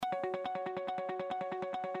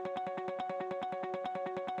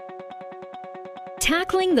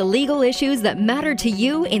tackling the legal issues that matter to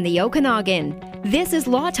you in the Okanagan. This is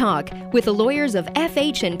Law Talk with the lawyers of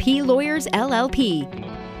FH&P Lawyers LLP.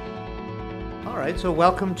 All right, so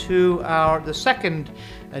welcome to the second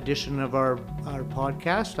edition of our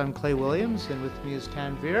podcast. I'm Clay Williams, and with me is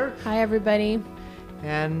Tanvir. Hi, everybody.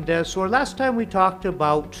 And so last time we talked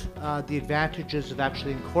about the advantages of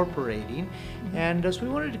actually incorporating. And so we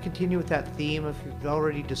wanted to continue with that theme. If you've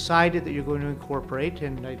already decided that you're going to incorporate,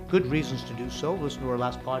 and good reasons to do so, listen to our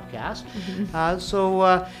last podcast.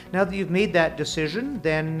 So now that you've made that decision,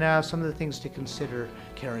 then some of the things to consider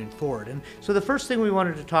carrying forward. And so the first thing we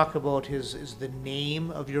wanted to talk about is the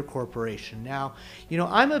name of your corporation. Now, you know,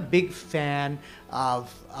 I'm a big fan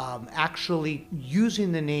of actually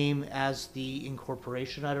using the name as the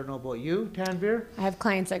incorporation. I don't know about you, Tanvir? I have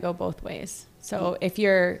clients that go both ways. So if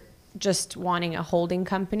you're just wanting a holding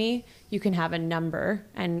company, you can have a number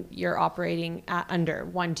and you're operating under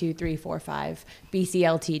 1, 2, 3, 4, 5 BC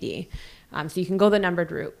Ltd. So you can go the numbered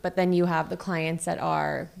route, but then you have the clients that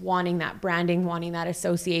are wanting that branding, wanting that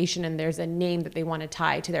association, and there's a name that they want to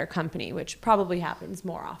tie to their company, which probably happens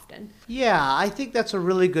more often. Yeah, I think that's a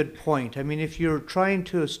really good point. I mean, if you're trying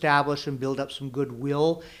to establish and build up some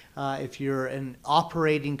goodwill, if you're an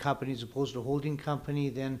operating company as opposed to a holding company,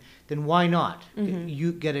 then why not?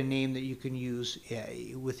 You get a name that you can use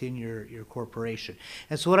within your corporation.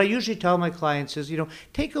 And so what I usually tell my clients is, you know,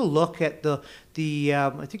 take a look at the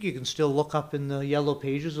I think you can still look up in the yellow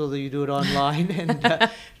pages, although you do it online, and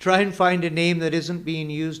try and find a name that isn't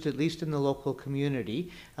being used, at least in the local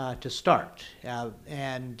community, to start.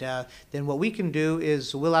 And then what we can do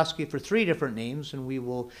is we'll ask you for 3 different names, and we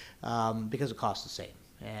will, because it costs the same.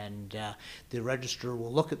 And the registrar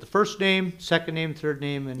will look at the first name, second name, third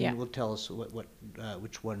name, and will tell us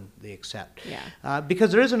which one they accept.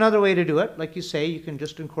 Because there is another way to do it. Like you say, you can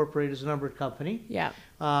just incorporate as a numbered company.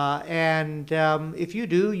 And if you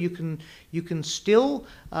do, you can still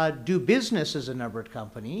do business as a numbered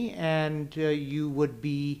company, and you would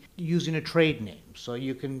be using a trade name. So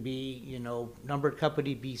you can be, you know, numbered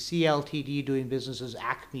company BC Ltd, doing business as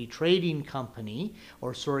Acme Trading Company,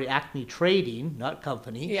 Acme Trading, not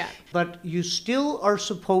company. But you still are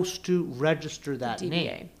supposed to register that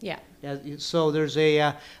DBA. name. So there's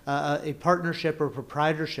a partnership or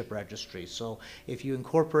proprietorship registry. So if you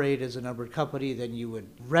incorporate as a numbered company, then you would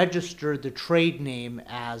register the trade name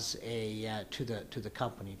as a to the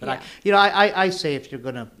company. But I say if you're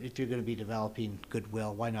gonna be developing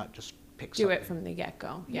goodwill, why not just do it from the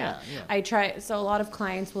get-go. I try. So a lot of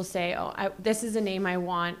clients will say, this is a name I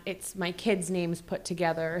want. It's my kids' names put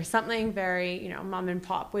together, or something very, mom and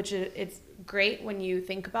pop, which it's great when you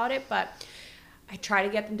think about it, but I try to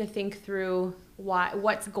get them to think through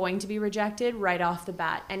what's going to be rejected right off the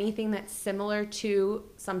bat. Anything that's similar to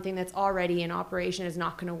something that's already in operation is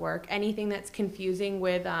not going to work. Anything that's confusing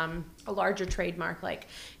with a larger trademark, like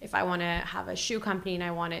if I want to have a shoe company and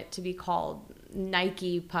I want it to be called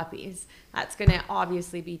Nike Puppies, that's going to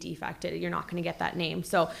obviously be defected. You're not going to get that name.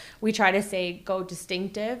 So we try to say go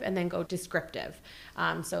distinctive and then go descriptive.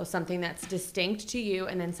 So something that's distinct to you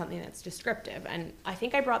and then something that's descriptive. And I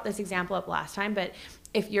think I brought this example up last time, but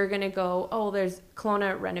if you're going to go, there's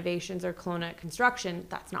Kelowna Renovations or Kelowna Construction,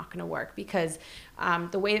 that's not going to work, because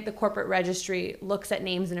the way that the corporate registry looks at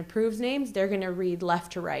names and approves names, they're going to read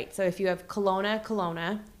left to right. So if you have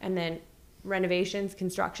Kelowna, and then Renovations,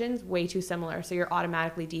 Constructions, way too similar, so you're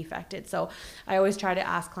automatically defected. So I always try to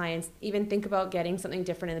ask clients, even think about getting something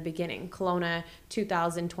different in the beginning. Kelowna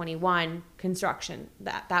 2021 Construction.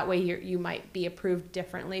 That way you might be approved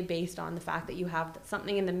differently based on the fact that you have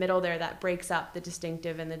something in the middle there that breaks up the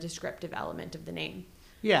distinctive and the descriptive element of the name.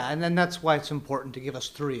 Yeah, and then that's why it's important to give us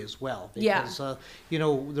 3 as well. Because,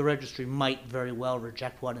 the registry might very well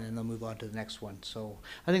reject one and then they'll move on to the next one. So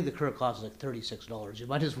I think the current cost is like $36. You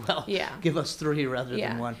might as well give us 3 rather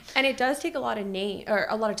than 1. And it does take a lot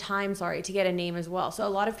of time to get a name as well. So a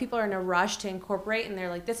lot of people are in a rush to incorporate, and they're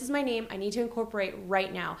like, this is my name, I need to incorporate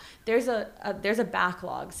right now. There's a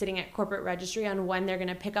backlog sitting at corporate registry on when they're going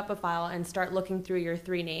to pick up a file and start looking through your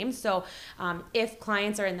 3 names. So if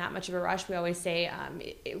clients are in that much of a rush, we always say,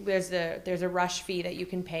 there's a rush fee that you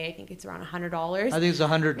can pay. I think it's around $100. I think it's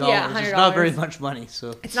 $100. Yeah, $100. It's not very much money.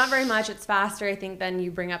 So it's not very much. It's faster. I think then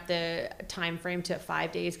you bring up the time frame to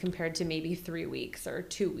 5 days compared to maybe 3 weeks or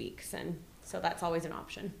 2 weeks, and so that's always an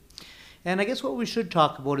option. And I guess what we should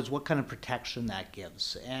talk about is what kind of protection that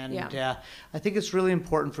gives. And I think it's really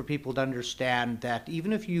important for people to understand that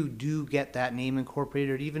even if you do get that name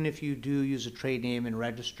incorporated, even if you do use a trade name and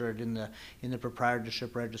register it in the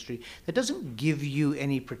proprietorship registry, that doesn't give you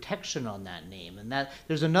any protection on that name. And that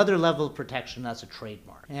there's another level of protection, that's a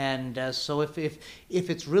trademark. And so if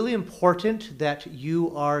it's really important that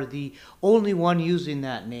you are the only one using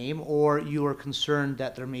that name, or you are concerned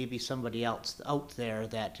that there may be somebody else out there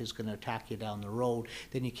that is going to attack you down the road,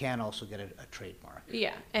 then you can also get a trademark.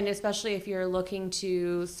 Yeah, and especially if you're looking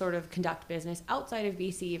to sort of conduct business outside of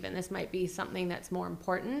BC even, this might be something that's more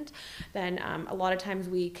important. Then a lot of times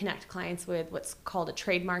we connect clients with what's called a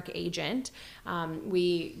trademark agent.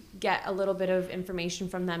 We get a little bit of information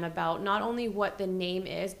from them about not only what the name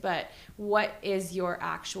is, but what is your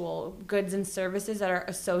actual goods and services that are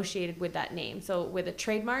associated with that name. So with a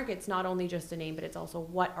trademark, it's not only just a name, but it's also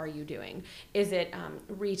what are you doing? Is it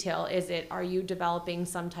retail? Are you developing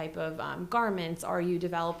some type of garments? Are you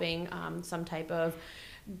developing some type of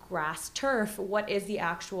grass turf? What is the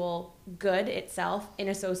actual good itself in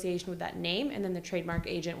association with that name? And then the trademark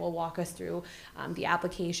agent will walk us through the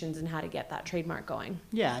applications and how to get that trademark going.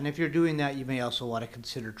 Yeah, and if you're doing that, you may also want to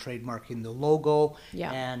consider trademarking the logo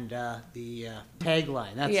and the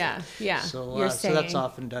tagline. That's So that's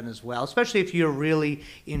often done as well, especially if you're really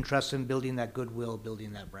interested in building that goodwill,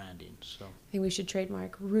 building that branding. So I think we should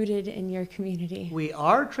trademark rooted in your community. We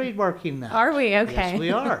are trademarking that. Are we? Okay. Yes,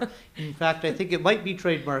 we are. In fact, I think it might be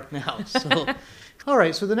trademarked now. So, all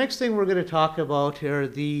right. So the next thing we're going to talk about are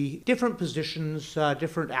the different positions,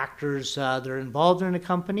 different actors that are involved in a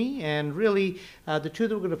company. And really, the two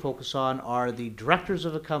that we're going to focus on are the directors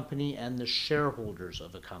of a company and the shareholders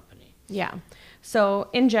of a company. Yeah. So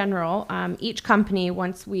in general, each company,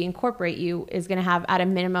 once we incorporate you, is going to have at a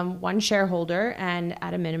minimum one shareholder and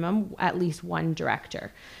at a minimum at least one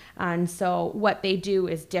director. And so what they do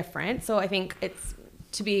is different. So I think it's,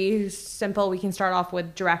 to be simple, we can start off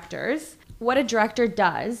with directors. What a director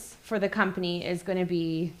does for the company is going to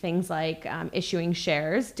be things like issuing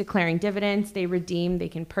shares, declaring dividends, they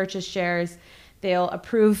can purchase shares, they'll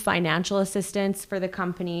approve financial assistance for the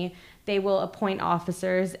company, they will appoint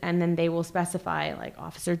officers, and then they will specify like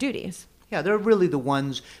officer duties. Yeah, they're really the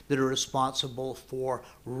ones that are responsible for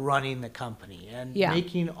running the company and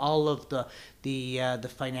making all of the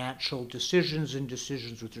financial decisions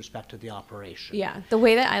with respect to the operation. Yeah, the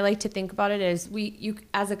way that I like to think about it is you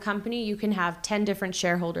as a company, you can have 10 different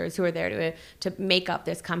shareholders who are there to make up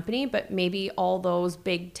this company, but maybe all those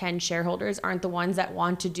big 10 shareholders aren't the ones that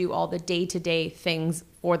want to do all the day-to-day things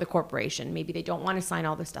for the corporation. Maybe they don't want to sign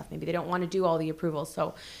all the stuff. Maybe they don't want to do all the approvals.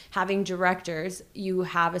 So having directors, you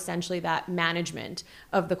have essentially that management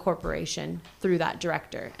of the corporation through that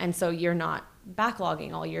director. And so you're not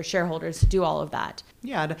backlogging all your shareholders to do all of that.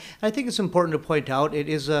 Yeah, and I think it's important to point out it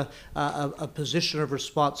is a position of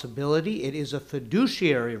responsibility. It is a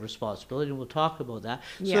fiduciary responsibility, and we'll talk about that.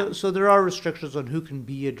 So there are restrictions on who can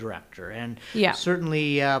be a director, and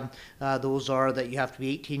certainly those are that you have to be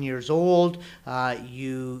 18 years old.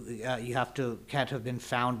 You can't have been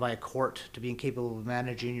found by a court to be incapable of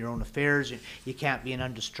managing your own affairs. You can't be an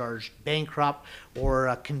undischarged bankrupt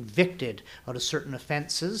or convicted out of certain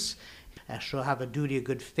offenses. She'll have a duty of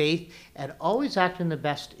good faith and always act in the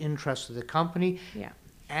best interest of the company. Yeah.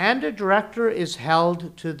 And a director is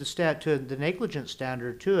held to the negligence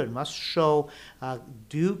standard too, and must show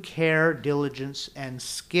due care, diligence, and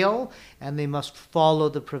skill, and they must follow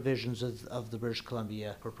the provisions of the British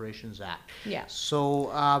Columbia Corporations Act. Yeah.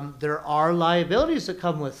 So there are liabilities that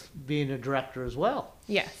come with being a director as well.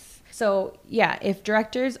 Yes. So if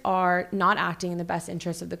directors are not acting in the best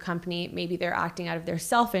interest of the company, maybe they're acting out of their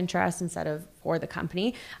self-interest instead of for the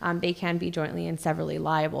company, they can be jointly and severally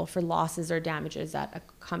liable for losses or damages that a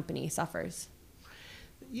company suffers.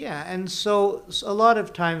 Yeah, and so a lot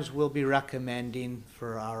of times we'll be recommending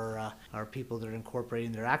for our people that are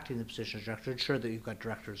incorporating, they're acting in the position of director, ensure that you've got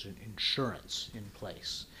directors' insurance in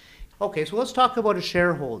place. Okay, so let's talk about a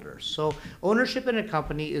shareholder. So ownership in a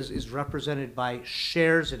company is represented by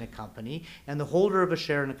shares in a company, and the holder of a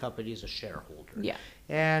share in a company is a shareholder. Yeah.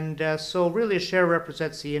 And so really a share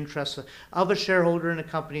represents the interests of a shareholder in a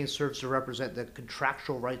company and serves to represent the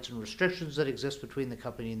contractual rights and restrictions that exist between the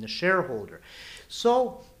company and the shareholder.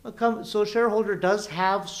 So a shareholder does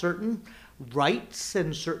have certain rights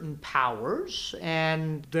and certain powers,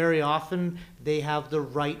 and very often they have the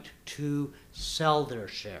right to sell their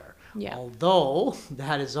share. Yeah. Although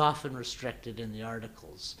that is often restricted in the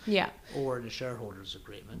articles. Yeah. Or the shareholders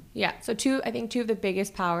agreement. Yeah. So I think two of the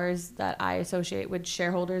biggest powers that I associate with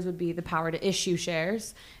shareholders would be the power to issue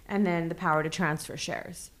shares and then the power to transfer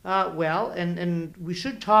shares. And we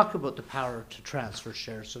should talk about the power to transfer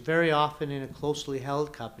shares. So very often in a closely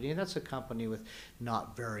held company, and that's a company with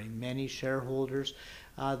not very many shareholders,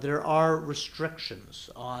 there are restrictions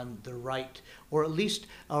on the right, or at least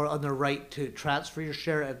on the right to transfer your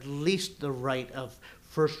share, at least the right of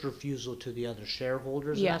first refusal to the other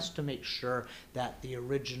shareholders. Yeah. And that's to make sure that the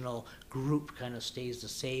original group kind of stays the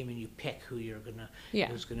same and you pick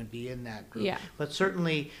who's gonna be in that group. Yeah. But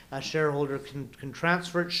certainly a shareholder can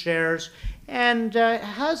transfer its shares and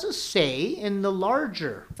has a say in the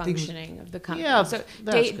larger functioning of the company. Yeah, so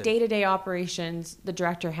that's good. day-to-day operations, the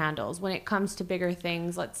director handles. When it comes to bigger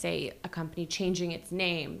things, let's say a company changing its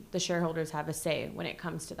name, the shareholders have a say when it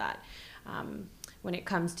comes to that. When it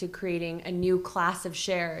comes to creating a new class of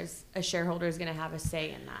shares, a shareholder is going to have a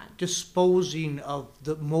say in that. Disposing of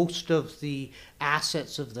most of the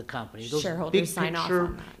assets of the company. Those shareholders big sign picture, off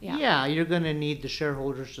on that. Yeah, you're going to need the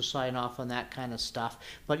shareholders to sign off on that kind of stuff.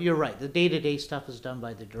 But you're right, the day-to-day stuff is done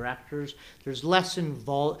by the directors. There's less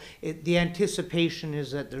the anticipation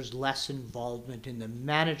is that there's less involvement in the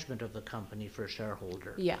management of the company for a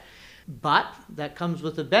shareholder. Yeah. But that comes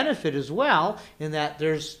with a benefit as well, in that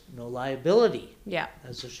there's no liability. Yeah.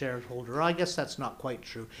 As a shareholder. I guess that's not quite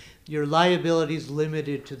true. Your liability is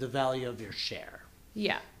limited to the value of your share.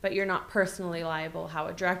 Yeah, but you're not personally liable how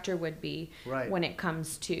a director would be Right. when it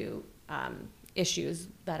comes to issues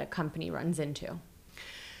that a company runs into.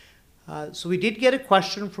 So we did get a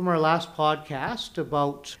question from our last podcast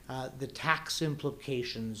about the tax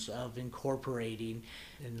implications of incorporating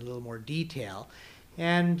in a little more detail.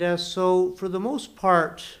 And so for the most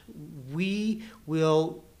part, we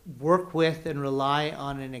will work with and rely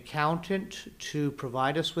on an accountant to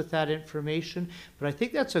provide us with that information. But I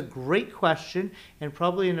think that's a great question, and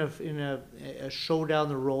probably in a show down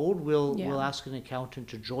the road, we'll ask an accountant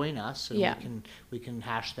to join us, and we can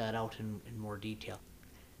hash that out in more detail.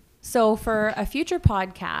 So for a future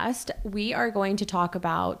podcast, we are going to talk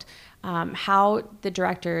about how the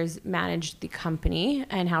directors manage the company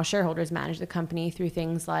and how shareholders manage the company through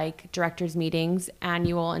things like directors' meetings,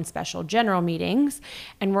 annual and special general meetings.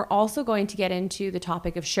 And we're also going to get into the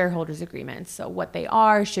topic of shareholders' agreements. So what they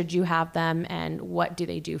are, should you have them, and what do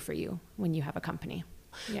they do for you when you have a company.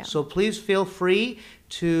 Yeah. So please feel free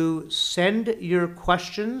to send your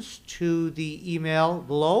questions to the email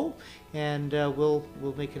below, and we'll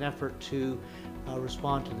make an effort to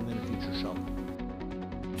respond to them in a future show.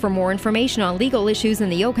 For more information on legal issues in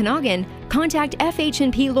the Okanagan, contact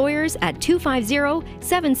FH&P Lawyers at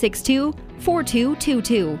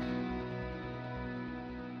 250-762-4222.